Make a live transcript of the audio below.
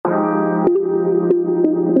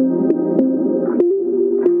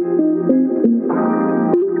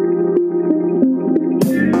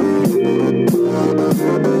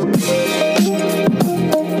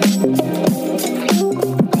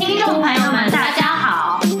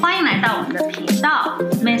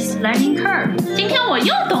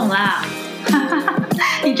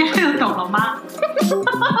吗？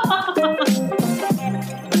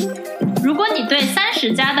如果你对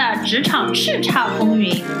30加的职场叱咤风云、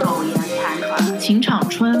苟延残喘、情场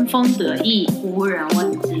春风得意、无人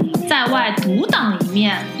问津，在外独当一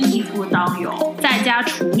面、义夫当勇，在家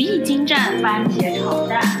厨艺精湛、番茄炒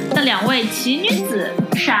蛋的2位奇女子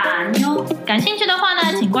傻妞，感兴趣的话呢，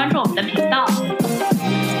请关注我们的频道。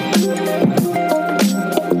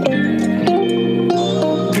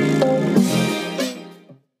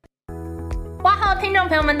哇好，听众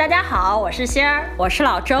朋友们，大家好，我是仙儿，我是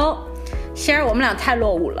老周。仙儿，我们俩太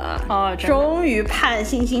落伍了哦，终于盼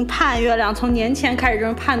星星盼月亮，从年前开始终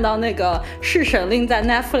于盼到那个弑神令在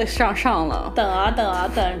Netflix 上了。等啊等啊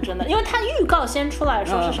等，真的，因为它预告先出来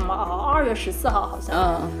说是什么2月14号好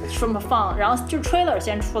像，什么放，然后就 trailer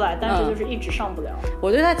先出来，但是就是一直上不了。我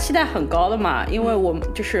对它期待很高的嘛，因为我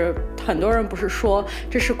就是很多人不是说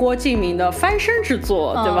这是郭敬明的翻身之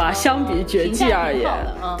作，对吧？相比绝技而言，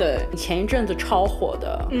对，前一阵子超火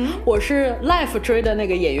的，我是 Life 追的那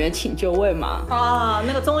个演员请就位嘛，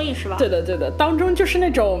那个综艺是吧？对的对的，当中就是那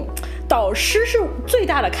种导师是最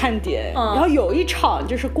大的看点，然后有一场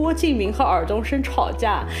就是郭敬明和尔冬升吵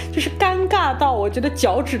架，就是尴尬到我觉得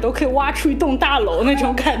脚趾都可以挖出一栋大楼那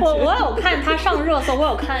种感觉。我有看他上热搜，我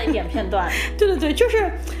有看一点片段。对对对，就是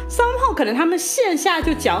somehow可能他们线下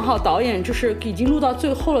就讲好，导演就是已经录到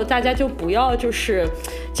最后了，大家就不要就是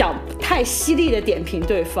讲太犀利的点评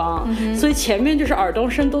对方，所以前面就是尔冬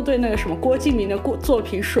升都对那个什么郭敬明的作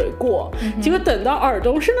品水过，结果等到尔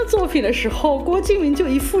冬升的作品的时候，郭敬明就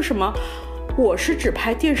一副什么我是只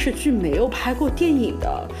拍电视剧没有拍过电影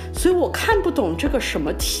的，所以我看不懂这个什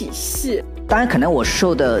么体系。当然可能我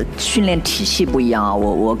受的训练体系不一样啊，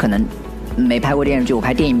我可能没拍过电视剧，我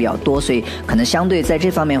拍电影比较多，所以可能相对在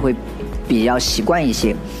这方面会比较习惯一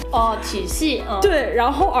些。体系，对，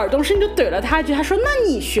然后尔冬升就怼了他一句，他说那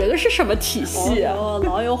你学的是什么体系啊？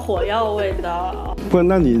老有火药味的。不，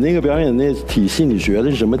那你那个表演那体系你学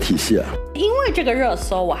的是什么体系啊？因为这个热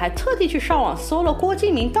搜，我还特地去上网搜了郭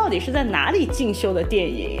敬明到底是在哪里进修的电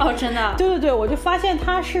影。真的？对对对，我就发现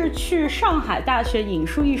他是去上海大学影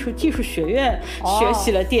视艺术技术学院学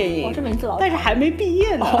习了电影，这名字老，但是还没毕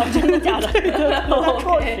业呢。真的假的？对，他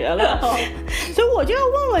辍学了。所以我就要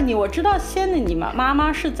问问你，我知道先的你妈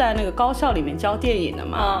妈是在那个高校里面教电影的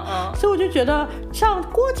嘛，所以我就觉得像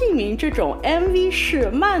郭敬明这种 MV 式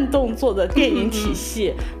慢动作的电影体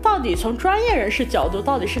系，到底从专业人士角度，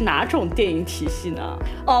到底是哪种电影体系呢？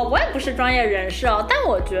我也不是专业人士但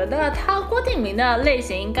我觉得他郭敬明的类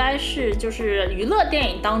型应该是就是娱乐电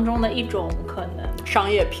影当中的一种可能商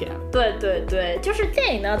业片。对对对，就是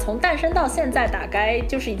电影呢从诞生到现在大概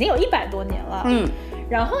就是已经有100多年了。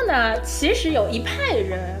然后呢，其实有一派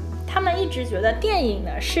人他们一直觉得电影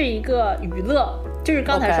呢是一个娱乐，就是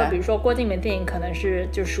刚才说比如说郭敬明电影可能是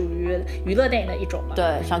就属于娱乐电影的一种嘛。对，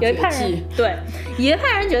像有一派人对，有一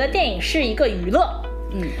派人觉得电影是一个娱乐。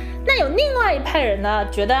那有另外一派人呢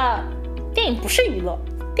觉得电影不是娱乐，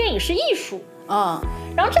电影是艺术。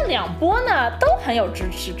然后这2波呢都很有支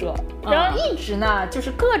持者，然后一直呢就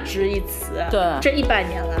是各执一词。对，这100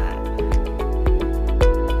年来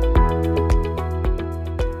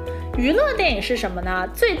娱乐电影是什么呢？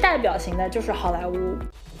最代表型的就是好莱坞，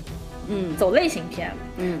走类型片，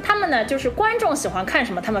他们呢就是观众喜欢看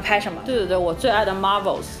什么他们拍什么。对对对，我最爱的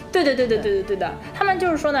Marvels。对的，他们就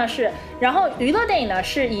是说呢是，然后娱乐电影呢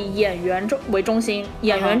是以演员为中心，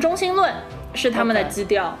演员中心论是他们的基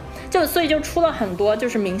调。所以就出了很多就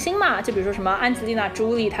是明星嘛，就比如说什么安吉丽娜·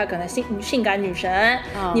朱莉，她可能性感女神，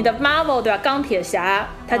你的 Marvel 对吧？钢铁侠，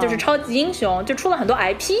她就是超级英雄，就出了很多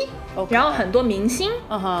IP，然后很多明星，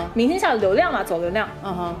明星下流量嘛，走流量，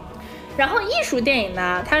然后艺术电影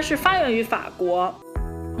呢，它是发源于法国，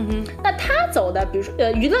那它走的，比如说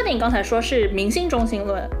娱乐电影刚才说是明星中心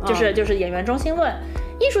论，就是演员中心论，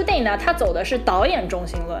艺术电影呢，它走的是导演中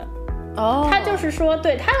心论，他就是说，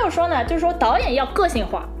对，他就说呢，就是说导演要个性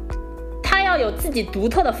化。他要有自己独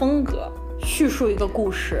特的风格，叙述一个故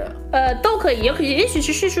事，都可以，也许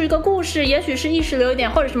是叙述一个故事，也许是意识流一点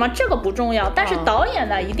或者什么，这个不重要。但是导演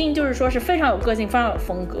呢，一定就是说是非常有个性，非常有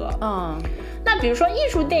风格。那比如说艺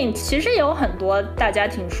术电影其实也有很多大家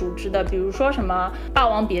挺熟知的，比如说什么《霸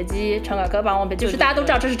王别姬》，陈凯歌《霸王别姬》，就是大家都知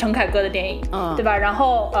道这是陈凯歌的电影，对吧？然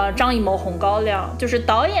后张艺谋《红高粱》，就是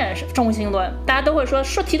导演中心论，大家都会说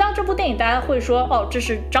提到这部电影，大家会说这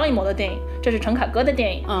是张艺谋的电影，这是陈凯歌的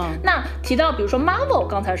电影。那提到比如说 Marvel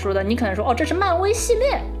刚才说的，你可能说这是漫威系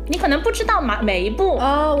列，你可能不知道每一部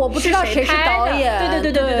我不知道谁是导演，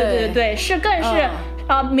对，是更是。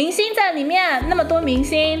明星在里面那么多明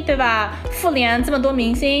星，对吧？复联这么多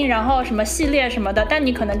明星，然后什么系列什么的，但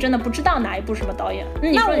你可能真的不知道哪一部什么导演。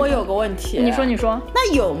那我有个问题，你说，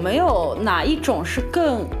那有没有哪一种是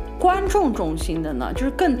更观众中心的呢？就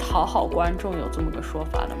是更讨好观众，有这么个说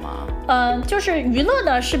法的吗？就是娱乐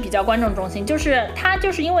的是比较观众中心，就是他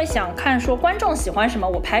就是因为想看说观众喜欢什么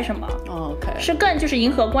我拍什么。OK， 是更就是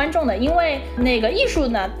迎合观众的，因为那个艺术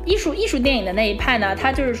呢，艺术电影的那一派呢，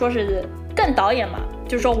他就是说是更导演嘛，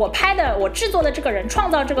就是说我拍的我制作的这个人，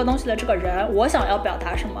创造这个东西的这个人，我想要表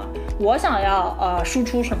达什么，我想要输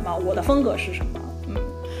出什么，我的风格是什么。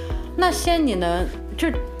那先你能，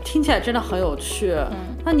这听起来真的很有趣。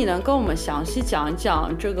那你能跟我们详细讲一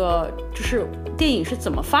讲这个就是电影是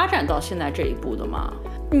怎么发展到现在这一步的吗？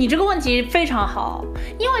你这个问题非常好，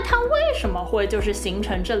因为它为什么会就是形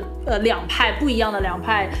成这两派不一样的两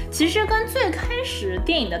派，其实跟最开始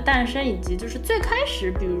电影的诞生以及就是最开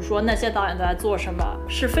始比如说那些导演都在做什么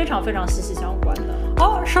是非常非常息息相关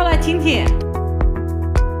的。说来听听。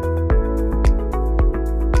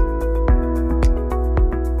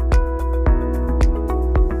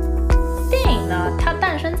电影呢，它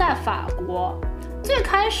诞生在法国，最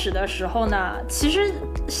开始的时候呢，其实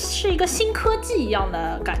是一个新科技一样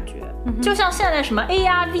的感觉，就像现在什么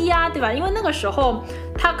AR、VR， 对吧？因为那个时候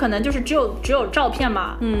它可能就是只有照片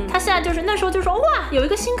嘛，它现在就是那时候就说哇，有一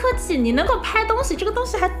个新科技，你能够拍东西，这个东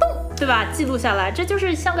西还动，对吧？记录下来，这就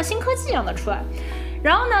是像个新科技一样的出来。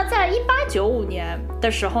然后呢，在1895年的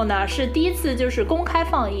时候呢，是第一次就是公开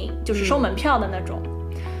放映，就是收门票的那种。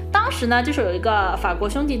当时呢，就是有一个法国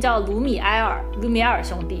兄弟叫卢米埃尔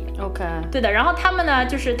兄弟。OK， 对的。然后他们呢，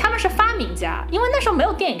就是他们是发明家，因为那时候没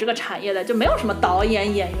有电影这个产业的，就没有什么导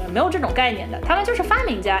演、演员，没有这种概念的。他们就是发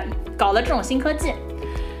明家，搞了这种新科技。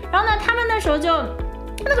然后呢，他们那时候就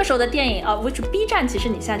那个时候的电影which B 站其实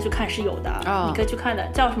你现在去看是有的，你可以去看的，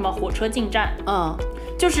叫什么火车进站，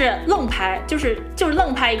就是愣拍，就是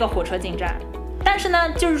愣拍一个火车进站。但是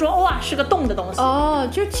呢，就是说哇，是个动的东西。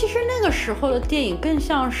就其实那个时候的电影更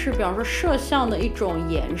像是，比方说摄像的一种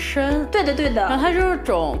延伸。对的。然后它就是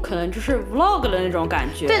种可能就是 vlog 的那种感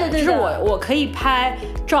觉。对的。就是我可以拍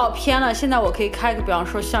照片了，现在我可以开个，比方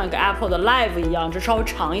说像一个 Apple 的 Live 一样，就稍微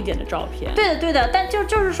长一点的照片。对的。但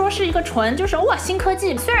就是说是一个纯就是哇新科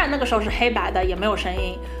技，虽然那个时候是黑白的，也没有声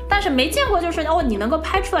音，但是没见过就是你能够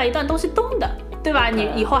拍出来一段东西动的，对吧？你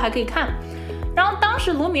以后还可以看。然后当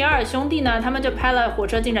时卢米埃尔兄弟呢，他们就拍了火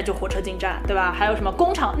车进站，就火车进站，对吧？还有什么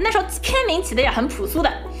工厂，那时候片名起的也很朴素的，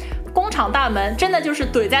工厂大门，真的就是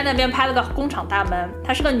怼在那边拍了个工厂大门，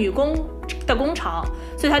它是个女工的工厂，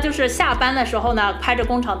所以它就是下班的时候呢，拍着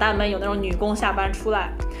工厂大门有那种女工下班出来。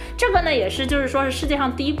这个呢也是就是说是世界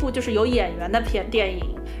上第一部就是有演员的电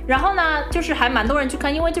影，然后呢就是还蛮多人去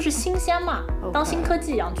看，因为就是新鲜嘛，当新科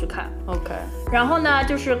技一样去看。OK。然后呢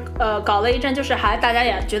就是搞了一阵，就是还大家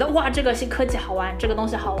也觉得哇这个新科技好玩，这个东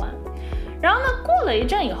西好玩。然后呢过了一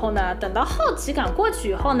阵以后呢，等到好奇感过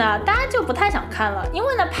去以后呢，大家就不太想看了，因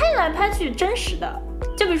为呢拍来拍去真实的，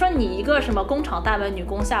就比如说你一个什么工厂大门女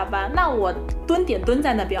工下班，那我蹲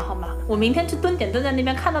在那边好吗？我明天去蹲在那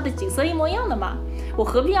边看到的景色一模一样的嘛，我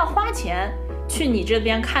何必要花钱去你这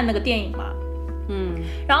边看那个电影嘛？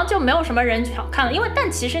然后就没有什么人想看了，因为但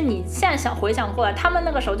其实你现在想回想过来，他们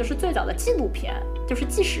那个时候就是最早的纪录片，就是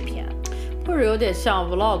纪实片，或者有点像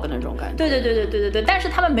vlog 那种感觉。对，但是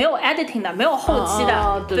他们没有 editing 的，没有后期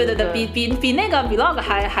的。对，比那个 vlog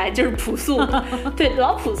还就是朴素，对，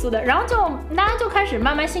老朴素的。然后就大家就开始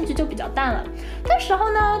慢慢兴趣就比较淡了。那时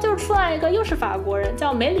候呢，就出来一个又是法国人，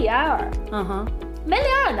叫梅里埃尔。梅里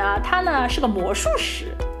埃尔呢，他呢是个魔术师。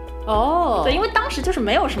对，因为当时就是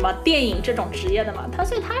没有什么电影这种职业的嘛，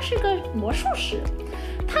所以他是个魔术师。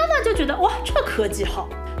他呢就觉得哇，这个科技好，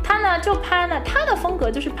他呢就拍了，他的风格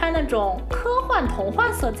就是拍那种科幻童话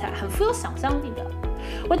色彩，很富有想象力的。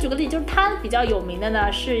我举个例，就是他比较有名的呢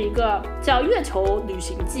是一个叫《月球旅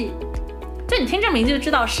行记》，就你听这名字就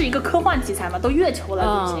知道是一个科幻题材嘛，都月球了，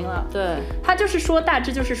旅行了。对，他就是说大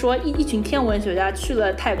致就是说一群天文学家去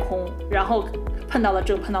了太空，然后碰到了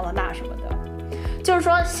这碰到了那什么的。就是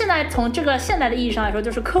说现在从这个现代的意义上来说，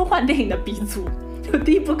就是科幻电影的鼻祖，就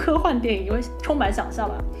第一部科幻电影，因为充满想象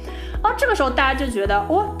了。这个时候大家就觉得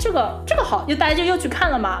这个好，大家就又去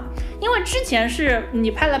看了嘛。因为之前是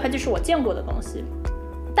你拍来拍去是我见过的东西，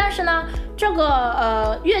但是呢这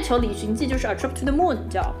个月球旅行记就是 A Trip to the Moon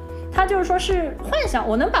叫，它就是说是幻想，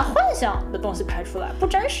我能把幻想的东西拍出来，不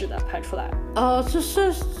真实的拍出来。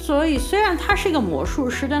所以虽然他是一个魔术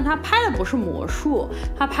师，但他拍的不是魔术，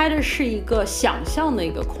他拍的是一个想象的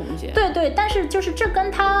一个空间。对，但是就是这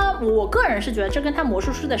跟他，我个人是觉得这跟他魔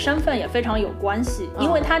术师的身份也非常有关系，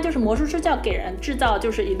因为他就是魔术师，就要给人制造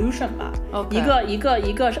就是 illusion 嘛，一个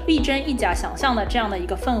一真一假想象的这样的一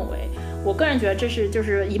个氛围。我个人觉得这是就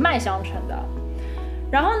是一脉相承的。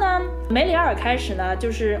然后呢，梅里埃尔开始呢，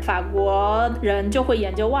就是法国人就会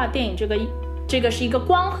研究哇，电影这个是一个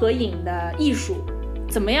光和影的艺术，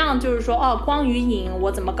怎么样，就是说光与影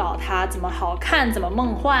我怎么搞它，怎么好看，怎么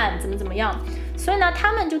梦幻，怎么样。所以呢，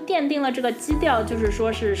他们就奠定了这个基调，就是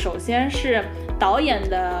说是首先是导演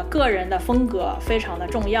的个人的风格非常的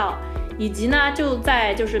重要，以及呢就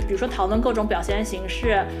是比如说讨论各种表现形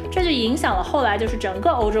式，这就影响了后来就是整个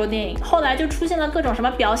欧洲电影，后来就出现了各种什么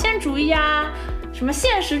表现主义啊，什么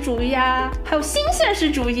现实主义啊，还有新现实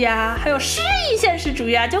主义啊，还有诗意现实主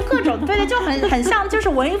义啊，就各种对，就很像就是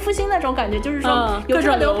文艺复兴那种感觉，就是说有这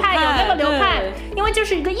个流派，有那个流派，因为就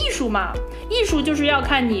是一个艺术嘛，艺术就是要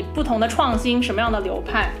看你不同的创新什么样的流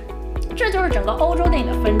派，这就是整个欧洲电影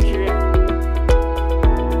的分支。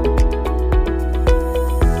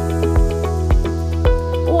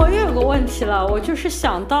我又有个问题了，我就是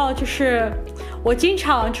想到就是我经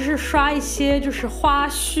常就是刷一些就是花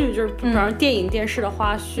絮，就是比方说电影电视的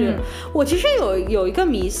花絮，我其实有一个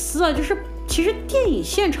迷思啊，就是其实电影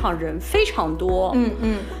现场人非常多，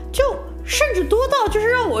就甚至多到就是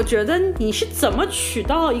让我觉得你是怎么取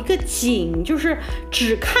到一个景，就是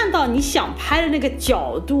只看到你想拍的那个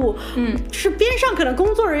角度，是边上可能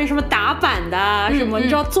工作人员什么打板的什么，你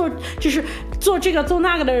知道就是做这个做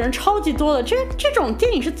那个的人超级多的，这种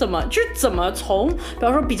电影是怎么从比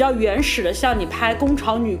方说比较原始的像你拍工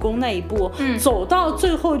厂女工那一步，走到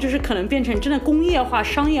最后就是可能变成真的工业化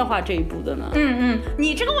商业化这一步的呢？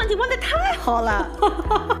你这个问题问得太好了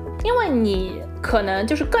因为你可能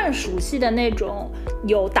就是更熟悉的那种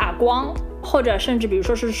有打光，或者甚至比如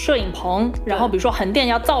说是摄影棚，然后比如说横店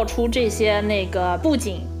要造出这些那个布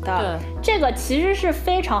景的，这个其实是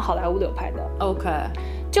非常好莱坞流派的。 OK，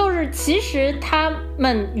 就是其实他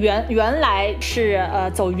们原来是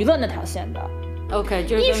走娱乐那条线的。OK，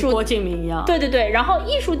 就是跟郭敬明一样。对，然后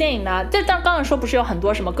艺术电影呢，这刚刚说不是有很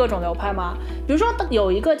多什么各种流派吗？比如说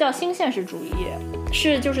有一个叫新现实主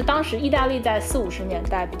义，就是当时意大利在40-50年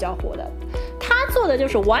代比较火的，他做的就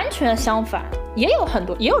是完全相反，也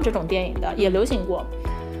有这种电影的，也流行过。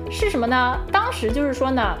是什么呢？当时就是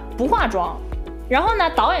说呢，不化妆，然后呢，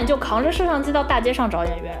导演就扛着摄像机到大街上找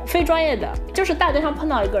演员，非专业的，就是大街上碰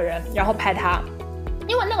到一个人，然后拍他。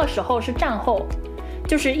因为那个时候是战后，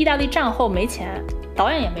就是意大利战后没钱，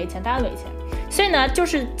导演也没钱，大家没钱，所以呢，就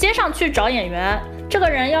是街上去找演员，这个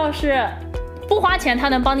人要是不花钱，他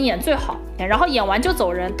能帮你演最好，然后演完就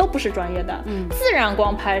走人，都不是专业的，自然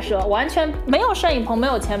光拍摄，完全没有摄影棚，没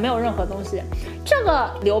有钱，没有任何东西。这个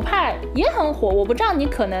流派也很火，我不知道你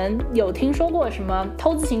可能有听说过什么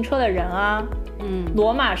偷自行车的人啊，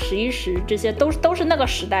罗马11时，这些都是那个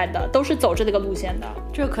时代的，都是走这个路线的。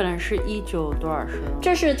这可能是19多少时？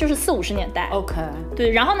这是就是40-50年代。OK，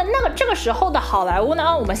 对，然后呢，这个时候的好莱坞呢，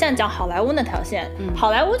我们现在讲好莱坞那条线，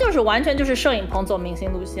好莱坞就是完全就是摄影棚走明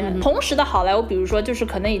星路线。同时的好莱坞，比如说就是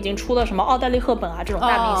可能已经出了什么奥黛丽·赫本啊这种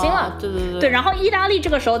大明星了。对，然后意大利这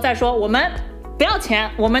个时候再说我们不要钱，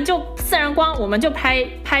我们就自然光，我们就拍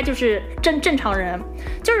就是正常人，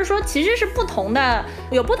就是说其实是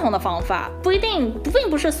有不同的方法，并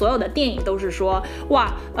不是所有的电影都是说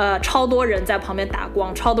哇超多人在旁边打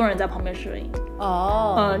光，超多人在旁边摄影。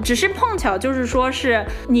只是碰巧就是说是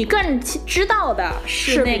你更知道的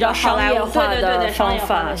是那个好莱坞对方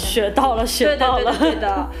法，学到了对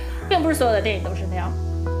的，并不是所有的电影都是那样。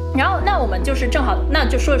然后那我们就是正好那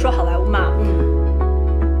就说一说好莱坞嘛。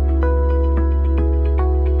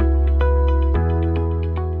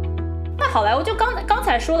好莱坞就刚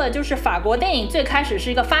才说的，就是法国电影最开始是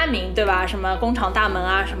一个发明，对吧？什么工厂大门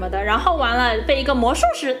啊什么的，然后完了被一个魔术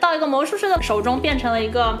师的手中变成了一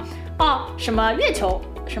个什么月球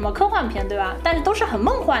什么科幻片，对吧？但是都是很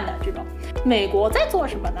梦幻的这种。美国在做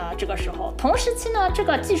什么呢？这个时候同时期呢，这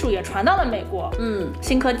个技术也传到了美国，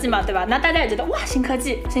新科技嘛，对吧？那大家也觉得哇，新科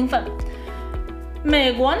技兴奋。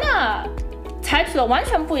美国呢，采取了完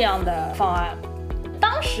全不一样的方案。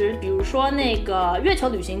当时比如说那个月球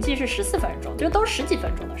旅行记是14分钟，就都10几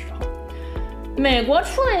分钟的时候，美国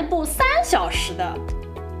出了一部3小时的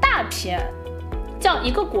大片，叫《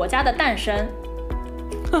一个国家的诞生》。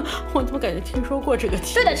我怎么感觉听说过这个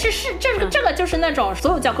题？对的，这个就是那种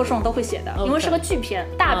所有教科书上都会写的，因为是个巨片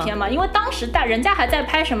大片嘛。因为当时人家还在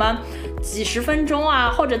拍什么几十分钟啊，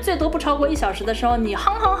或者最多不超过1小时的时候，你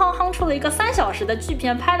夯出了一个3小时的巨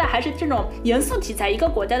片，拍的还是这种严肃题材，一个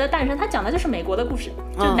国家的诞生，它讲的就是美国的故事，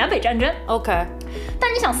就是南北战争。OK，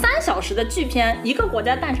 但你想3小时的巨片，一个国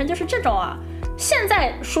家诞生，就是这种啊。现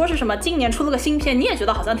在说是什么今年出了个新片，你也觉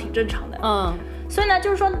得好像挺正常的。所以呢，就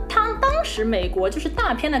是说当时美国就是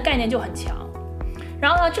大片的概念就很强。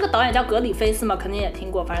然后呢，这个导演叫格里菲斯嘛，肯定也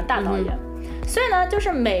听过，反正大导演。所以呢，就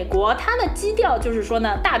是美国它的基调就是说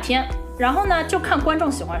呢，大片，然后呢就看观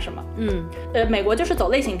众喜欢什么。美国就是走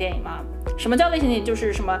类型电影嘛。什么叫类型电影？就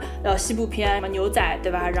是什么西部片，什么牛仔，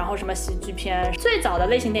对吧？然后什么喜剧片，最早的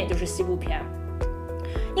类型电影就是西部片。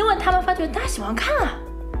因为他们发觉大家喜欢看啊，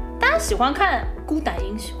大家喜欢看孤胆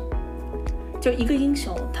英雄，就一个英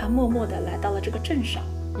雄他默默地来到了这个镇上，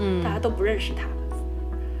大家都不认识他，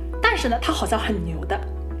但是呢他好像很牛的，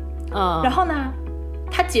然后呢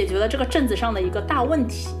他解决了这个镇子上的一个大问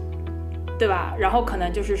题，对吧？然后可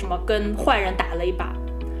能就是什么跟坏人打了一把，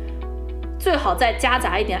最好再夹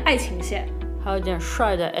杂一点爱情线，还有一点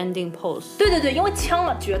帅的 ending pose。对对对，因为枪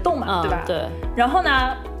嘛，决斗嘛，对吧？对。然后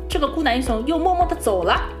呢，这个孤胆英雄又默默地走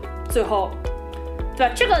了，最后，对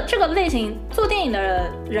吧？这个类型做电影的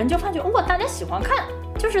人就发觉，哇，大家喜欢看，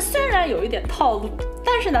就是虽然有一点套路，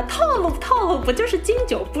但是呢，套路不就是经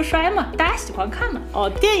久不衰嘛？大家喜欢看嘛。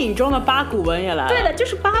电影中的八股文也来了。对的，就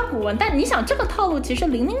是八股文。但你想，这个套路其实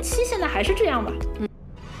007现在还是这样吧？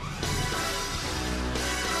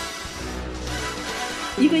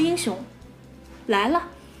一个英雄来了，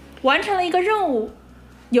完成了一个任务，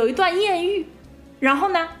有一段艳遇，然后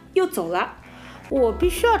呢又走了。我必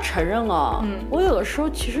须要承认我有的时候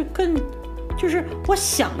其实更就是我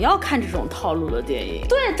想要看这种套路的电影。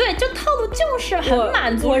对对，就套路就是很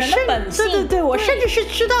满足人的本性。对对对，我甚至是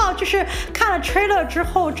知道，就是看了 trailer 之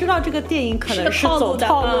后，知道这个电影可能是走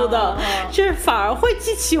套路的，就是反而会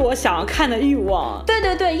激起我想要看的欲望。对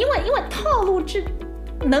对对，因为套路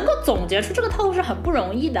能够总结出这个套路是很不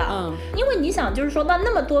容易的，因为你想，就是说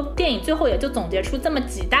那么多电影最后也就总结出这么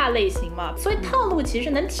几大类型嘛，所以套路其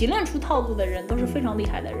实能提炼出套路的人都是非常厉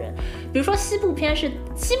害的人。比如说西部片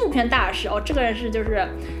大师这个人是就是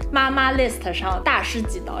妈妈 list 上大师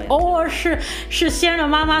级导演是先让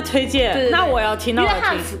妈妈推荐，对对对，那我要听约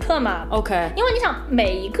翰福特嘛 OK， 因为你想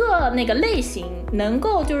每一个那个类型能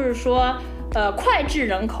够就是说脍炙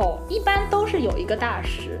人口，一般都是有一个大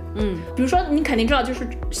师。比如说你肯定知道，就是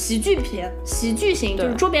喜剧片、喜剧型，就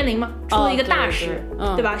是卓别林嘛，出了一个大师，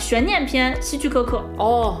对吧？悬念片，希区柯克。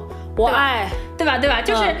我爱，对吧？对吧？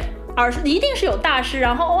就是一定是有大师，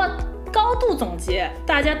然后高度总结，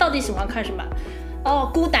大家到底喜欢看什么？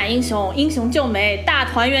孤胆英雄、英雄救美、大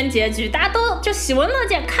团圆结局，大家都就喜闻乐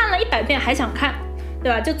见，看了100遍还想看，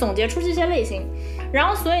对吧？就总结出这些类型。然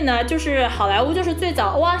后所以呢，就是好莱坞就是最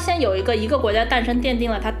早先有一个国家诞生，奠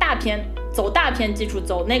定了它走大片基础，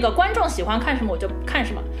走那个观众喜欢看什么我就看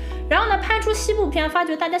什么。然后呢，拍出西部片，发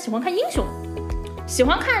觉大家喜欢看英雄，喜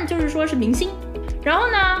欢看就是说是明星。然后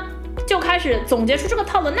呢，就开始总结出这个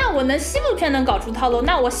套路。那我能西部片能搞出套路，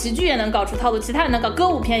那我喜剧也能搞出套路，其他人能搞歌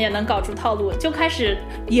舞片也能搞出套路，就开始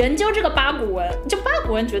研究这个八股文。就八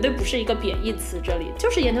股文绝对不是一个贬义词，这里就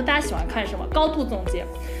是研究大家喜欢看什么，高度总结。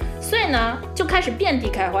所以呢，就开始遍地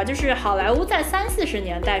开花。就是好莱坞在30-40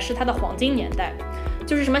年代是它的黄金年代，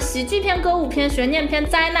就是什么喜剧片、歌舞片、悬念片、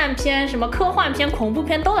灾难片、什么科幻片、恐怖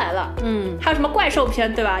片都来了。还有什么怪兽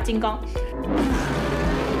片，对吧？金刚。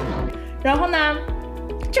然后呢，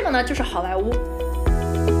这个呢就是好莱坞。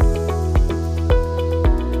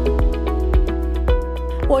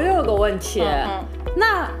我又有个问题，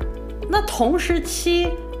那同时期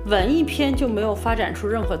文艺片就没有发展出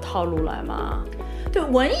任何套路来吗？对，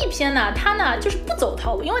文艺片呢，它呢就是不走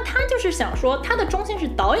套路，因为它就是想说它的中心是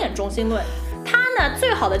导演中心论，它呢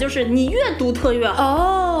最好的就是你越独特越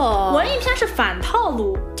好。文艺片是反套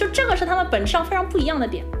路，就这个是他们本质上非常不一样的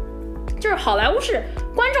点。就是好莱坞是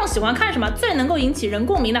观众喜欢看什么，最能够引起人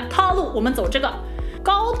共鸣的套路，我们走这个，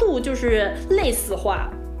高度就是类似化，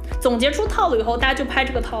总结出套路以后，大家就拍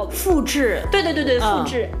这个套路，复制。对对对对，复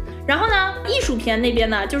制。然后呢，艺术片那边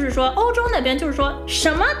呢，就是说欧洲那边就是说什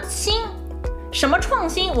么新。什么创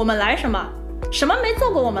新我们来什么，什么没做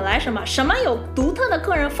过我们来什么，什么有独特的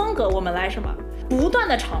个人风格我们来什么，不断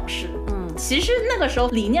的尝试。其实那个时候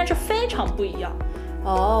理念是非常不一样。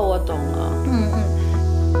我懂了。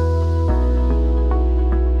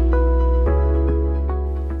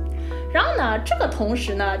然后呢，这个同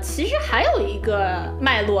时呢，其实还有一个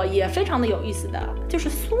脉络也非常的有意思的，就是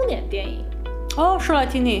苏联电影。说来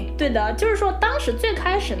听听。对的，就是说当时最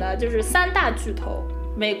开始呢，就是3大巨头。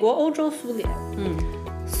美国、欧洲、苏联。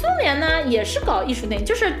苏联呢也是搞艺术电影，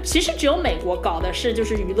就是其实只有美国搞的是就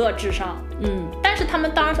是娱乐至上，但是他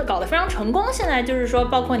们当然是搞得非常成功。现在就是说，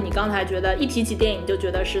包括你刚才觉得一提起电影就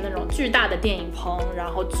觉得是那种巨大的电影棚，然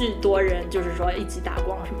后巨多人就是说一起打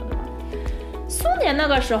光什么的嘛。苏联那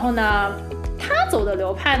个时候呢，他走的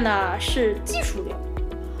流派呢是技术流。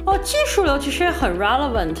技术流其实也很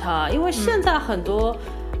relevant 啊，因为现在很多。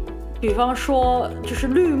比方说就是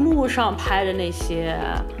绿幕上拍的那些，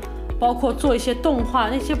包括做一些动画，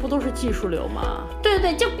那些不都是技术流吗？对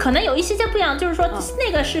对对，就可能有一些不一样，就是说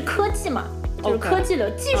那个是科技嘛，就是科技流。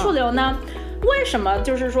技术流呢，为什么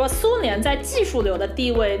就是说苏联在技术流的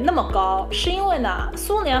地位那么高？是因为呢，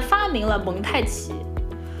苏联发明了蒙太奇。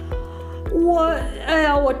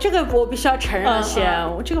我这个我必须要承认先，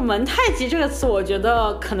我这个蒙太奇这个词，我觉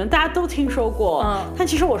得可能大家都听说过，但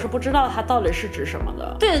其实我是不知道它到底是指什么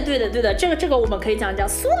的。对的，这个我们可以讲讲。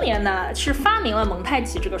苏联呢是发明了蒙太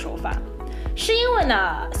奇这个手法，是因为呢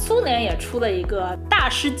苏联也出了一个大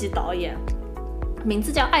师级导演，名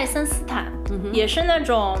字叫艾森斯坦，也是那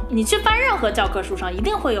种你去翻任何教科书上一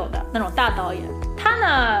定会有的那种大导演。他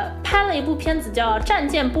呢拍了一部片子叫《战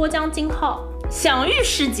舰波江金号》，享誉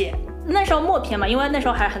世界。那时候默片嘛，因为那时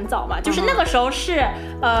候还很早嘛，就是那个时候是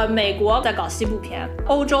美国在搞西部片，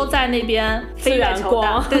欧洲在那边飞月球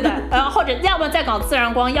的，对的，或者要么在搞自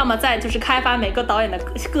然光，要么在就是开发每个导演的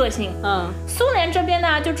个性。苏联这边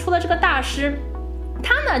呢就出了这个大师，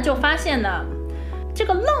他呢就发现呢，这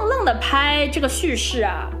个愣的拍这个叙事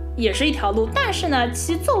啊也是一条路，但是呢，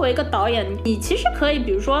其实作为一个导演，你其实可以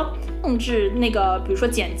比如说控制那个，比如说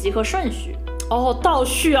剪辑和顺序。倒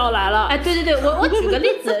叙要来了。对，我举个例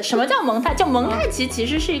子，什么叫蒙太？蒙太奇其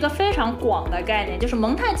实是一个非常广的概念，就是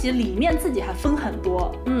蒙太奇里面自己还分很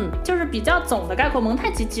多，就是比较总的概括，蒙太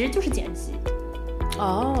奇其实就是剪辑。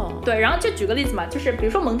对，然后就举个例子嘛，就是比如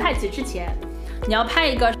说蒙太奇之前，你要拍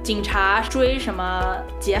一个警察追什么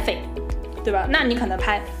劫匪，对吧？那你可能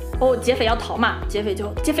拍。劫匪要逃嘛，劫匪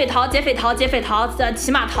逃，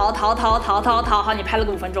骑马逃，好，你拍了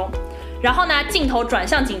个5分钟，然后呢，镜头转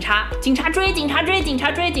向警察追，警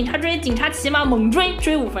察骑马猛追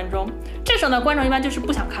5分钟，这时候呢，观众一般就是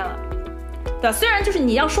不想看了，对吧？虽然就是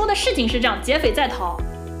你要说的事情是这样，劫匪在逃，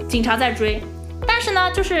警察在追，但是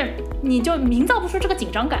呢，就是你就营造不出这个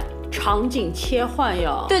紧张感。场景切换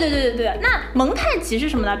呀。对。那蒙太奇是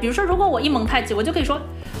什么呢？比如说，如果我一蒙太奇，我就可以说，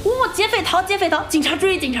劫匪逃，警察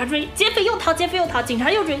追，劫匪又逃，警察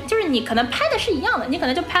又追，就是你可能拍的是一样的，你可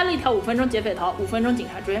能就拍了一条5分钟劫匪逃，5分钟警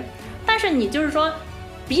察追，但是你就是说，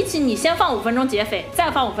比起你先放5分钟劫匪，再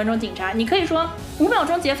放5分钟警察，你可以说5秒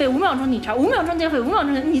钟劫匪，5秒钟警察，5秒钟劫匪，5秒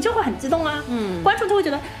钟，你就会很激动啊。观众就会觉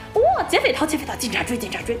得，劫匪逃，警察追，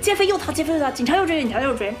劫匪又逃，警察又追，你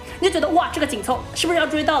就觉得哇，这个紧凑是不是要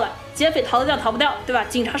追到了？劫匪逃得掉逃不掉，对吧？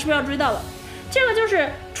警察是不是要追到了？这个就是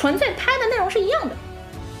纯粹拍的内容是一样的，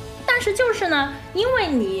但是就是呢，因为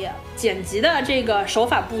你剪辑的这个手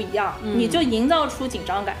法不一样，你就营造出紧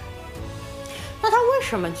张感。那它为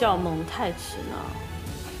什么叫蒙太奇呢？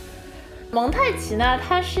蒙太奇呢，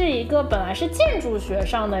它是一个本来是建筑学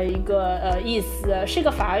上的一个意思，是一个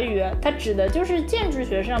法语，它指的就是建筑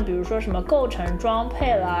学上，比如说什么构成、装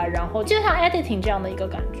配啦，然后就像 editing 这样的一个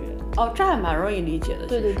感觉。这还蛮容易理解的。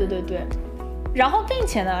对。然后并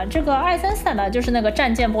且呢，这个艾森斯坦呢，就是那个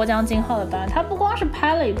战舰波江金号的导演，他不光是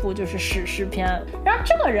拍了一部就是史诗片，然后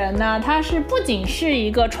这个人呢，他是不仅是一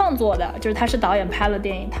个创作的，就是他是导演拍了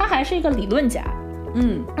电影，他还是一个理论家。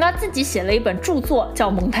那自己写了一本著作叫《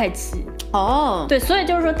蒙太奇》。对，所以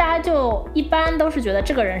就是说大家就一般都是觉得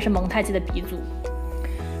这个人是蒙太奇的鼻祖。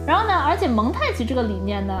然后呢，而且蒙太奇这个理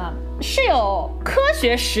念呢是有科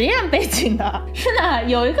学实验背景的，是呢，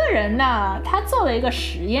有一个人呢，他做了一个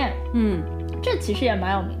实验，这其实也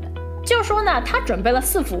蛮有名的，就是说呢，他准备了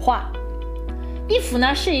4幅画，一幅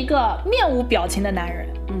呢是一个面无表情的男人，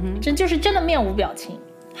这就是真的面无表情，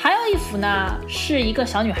还有一幅呢是一个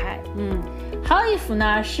小女孩，还有一幅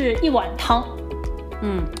呢是一碗汤，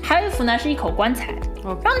还有一幅呢是一口棺材，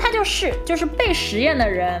然后他就是被实验的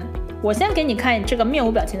人，我先给你看这个面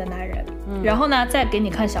无表情的男人，然后呢再给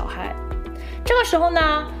你看小孩，这个时候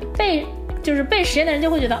呢被实验的人就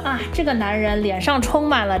会觉得啊，这个男人脸上充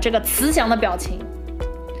满了这个慈祥的表情，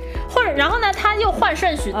或者然后呢他又换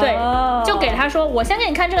顺序，对，就给他说，我先给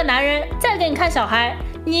你看这个男人，再给你看小孩，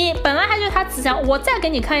你本来还觉得他慈祥，我再给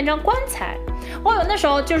你看一张棺材。那时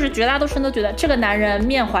候就是绝大多数人都觉得这个男人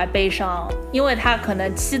面怀悲伤，因为他可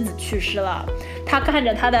能妻子去世了，他看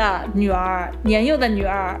着他的女儿，年幼的女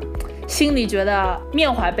儿，心里觉得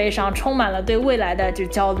面怀悲伤，充满了对未来的就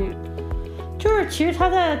焦虑。就是其实他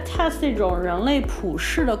在 test 一种人类普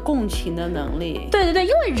世的共情的能力。对，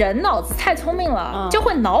因为人脑子太聪明了，就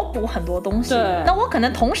会脑补很多东西。那我可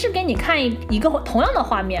能同时给你看一个同样的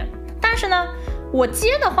画面，但是呢，我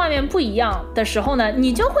接的画面不一样的时候呢，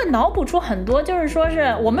你就会脑补出很多，就是说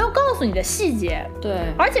是我没有告诉你的细节。对，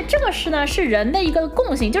而且这个是人的一个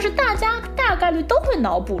共性，就是大家大概率都会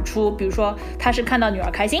脑补出，比如说他是看到女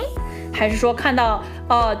儿开心，还是说看到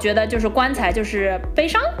觉得就是棺材就是悲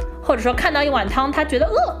伤，或者说看到一碗汤他觉得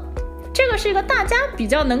饿，这个是一个大家比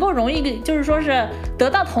较能够容易就是说是得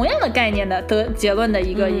到同样的概念的结论的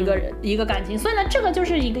一个感情。所以呢，这个就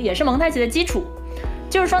是一个也是蒙太奇的基础，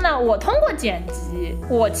就是说呢，我通过剪辑，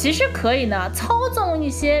我其实可以呢操纵一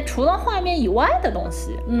些除了画面以外的东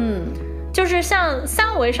西。就是像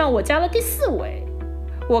3维上我加了第4维，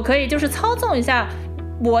我可以就是操纵一下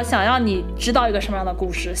我想要你知道一个什么样的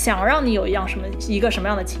故事，想让你有一个什么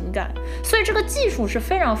样的情感，所以这个技术是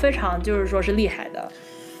非常非常就是说是厉害的，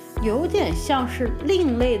有点像是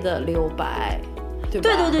另类的留白，对吧？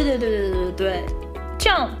对，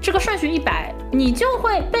这样这个顺序一摆，你就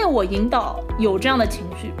会被我引导有这样的情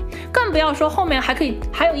绪，更不要说后面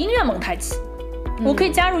还有音乐蒙太奇，我可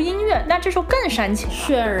以加入音乐，那这时候更煽情了，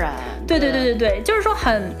渲染。对，就是说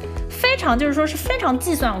非常就是说是非常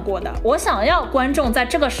计算过的。我想要观众在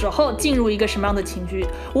这个时候进入一个什么样的情绪，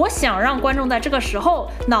我想让观众在这个时候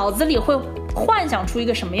脑子里会幻想出一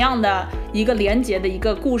个什么样的一个连结的一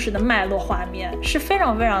个故事的脉络画面，是非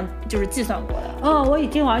常非常就是计算过的。我已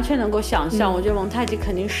经完全能够想象，我觉得蒙太奇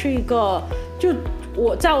肯定是一个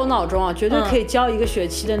在我脑中啊，绝对可以教一个学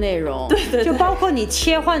期的内容。对，就包括你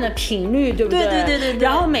切换的频率，对不对？对。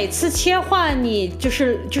然后每次切换你就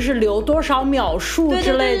是留多少秒数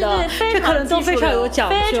之类的，这可能都非常有讲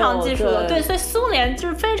究，非常技术流。对，所以苏联就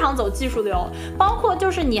是非常走技术流，包括就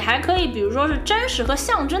是你还可以，比如说是真实和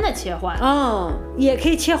象征的切换，也可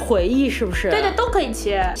以切回忆，是不是？对，都可以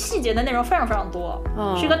切，细节的内容非常非常多，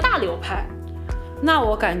是一个大流派。那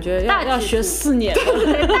我感觉要学4年，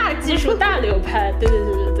对，大技术大流派，对。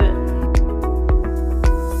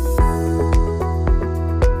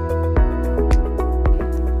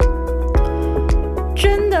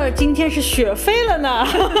真的，今天是学飞了呢。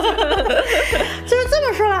就是这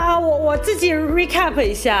么说了啊，我自己 recap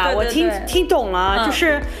一下，我听懂了，就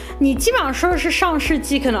是你基本上说的是上世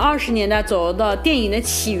纪可能20年代左右的电影的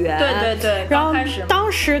起源，对，然后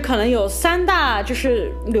当时可能有3大就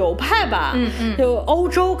是流派吧，就欧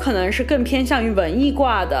洲可能是更偏向于文艺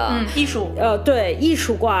挂的，艺术，对，艺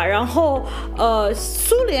术挂，然后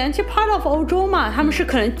苏联就 part of 欧洲嘛，他们是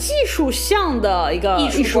可能技术向的一个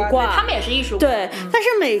艺术挂，他们也是艺术挂，对，但是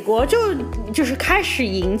美国就是开始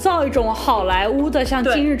营造一种好莱坞的像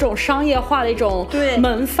今日这种商业化的一种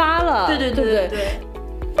门发了，对。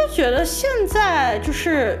就觉得现在就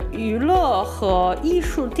是娱乐和艺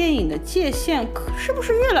术电影的界限是不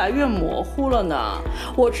是越来越模糊了呢？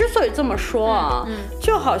我之所以这么说啊，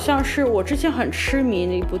就好像是我之前很痴迷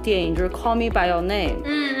的一部电影，就是 Call Me by Your Name，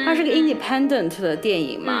它是个 independent 的电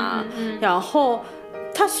影嘛，然后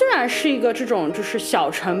它虽然是一个这种就是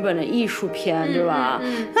小成本的艺术片，对吧？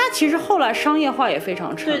那其实后来商业化也非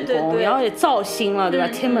常成功，然后也造星了，对吧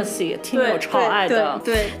？Timothy 我超爱的，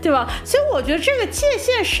对吧？所以我觉得这个界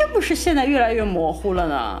限是不是现在越来越模糊了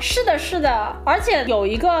呢？是的，而且有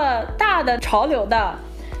一个大的潮流的。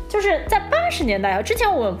就是在80年代之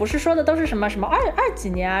前，我们不是说的都是什么2几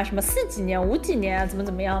年啊，什么4几年、5几年啊，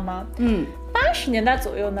怎么样吗？80年代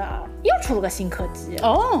左右呢，又出了个新科技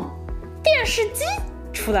电视机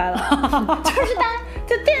出来了，就是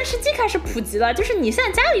就电视机开始普及了，就是你现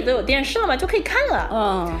在家里都有电视了嘛，就可以看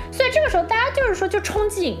了。所以这个时候大家就是说就冲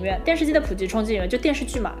击影院，电视机的普及冲击影院，就电视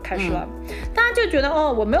剧嘛开始了，大家就觉得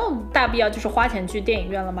我没有大必要就是花钱去电影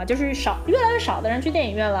院了嘛，就是越来越少的人去电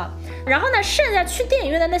影院了。然后呢，剩下去电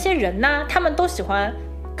影院的那些人呢，他们都喜欢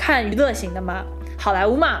看娱乐型的嘛，好莱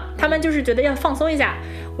坞嘛，他们就是觉得要放松一下，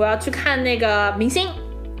我要去看那个明星。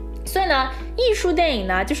所以呢，艺术电影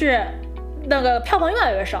呢，就是那个票房越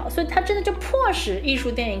来越少，所以它真的就迫使艺术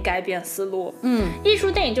电影改变思路。艺术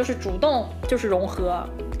电影就是主动就是融合。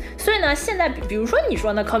所以呢，现在比如说你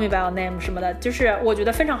说呢 Call Me by Your Name 什么的，就是我觉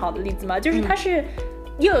得非常好的例子嘛，就是它是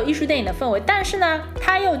又有艺术电影的氛围，但是呢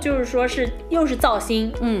它又就是说又是造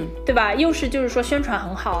星，对吧？又是就是说宣传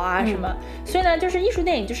很好啊什么，所以呢就是艺术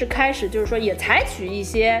电影就是开始就是说也采取一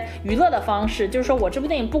些娱乐的方式，就是说我这部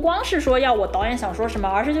电影不光是说要我导演想说什么，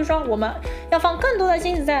而是就是说我们要放更多的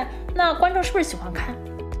心思在那观众是不是喜欢看。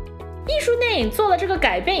艺术电影做了这个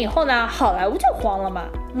改变以后呢，好莱坞就慌了嘛，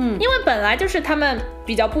因为本来就是他们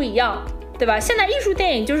比较不一样，对吧？现在艺术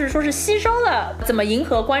电影就是说是吸收了怎么迎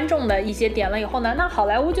合观众的一些点了以后呢，那好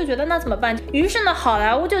莱坞就觉得那怎么办？于是呢，好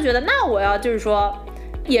莱坞就觉得那我要就是说，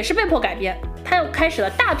也是被迫改变，它又开始了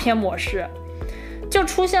大片模式，就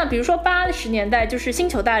出现了比如说80年代就是星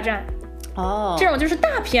球大战。这种就是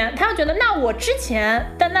大片，他觉得那我之前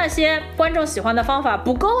的那些观众喜欢的方法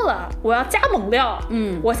不够了，我要加猛料，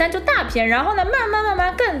我现在就大片，然后呢慢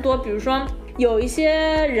慢更多，比如说有一些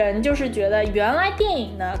人就是觉得原来电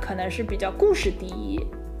影呢可能是比较故事第一，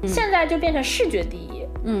现在就变成视觉第一，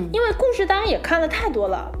因为故事大家也看了太多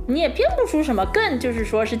了，你也编不出什么更就是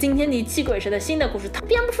说是惊天地泣鬼神的新的故事，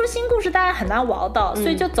编不出新故事，大家很难玩到，所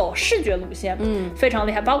以就走视觉路线，非常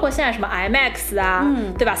厉害，包括现在什么 IMAX 啊，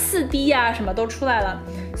对吧，4D 啊什么都出来了，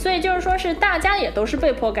所以就是说是大家也都是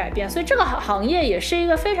被迫改变，所以这个行业也是一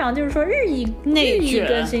个非常就是说日益更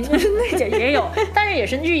新，内卷也有，但是也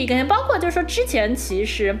是日益更新。包括就是说之前其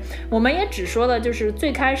实我们也只说了就是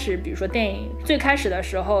最开始，比如说电影最开始的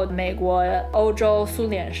时候，美国、欧洲、苏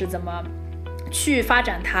联是怎么去发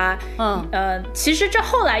展它，其实这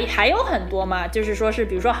后来还有很多嘛，就是说是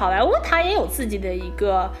比如说好莱坞它也有自己的一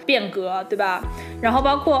个变革，对吧？然后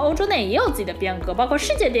包括欧洲电影也有自己的变革，包括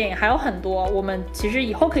世界电影还有很多，我们其实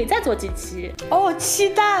以后可以再做几期哦，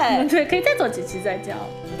期待，对，可以再做几期再讲。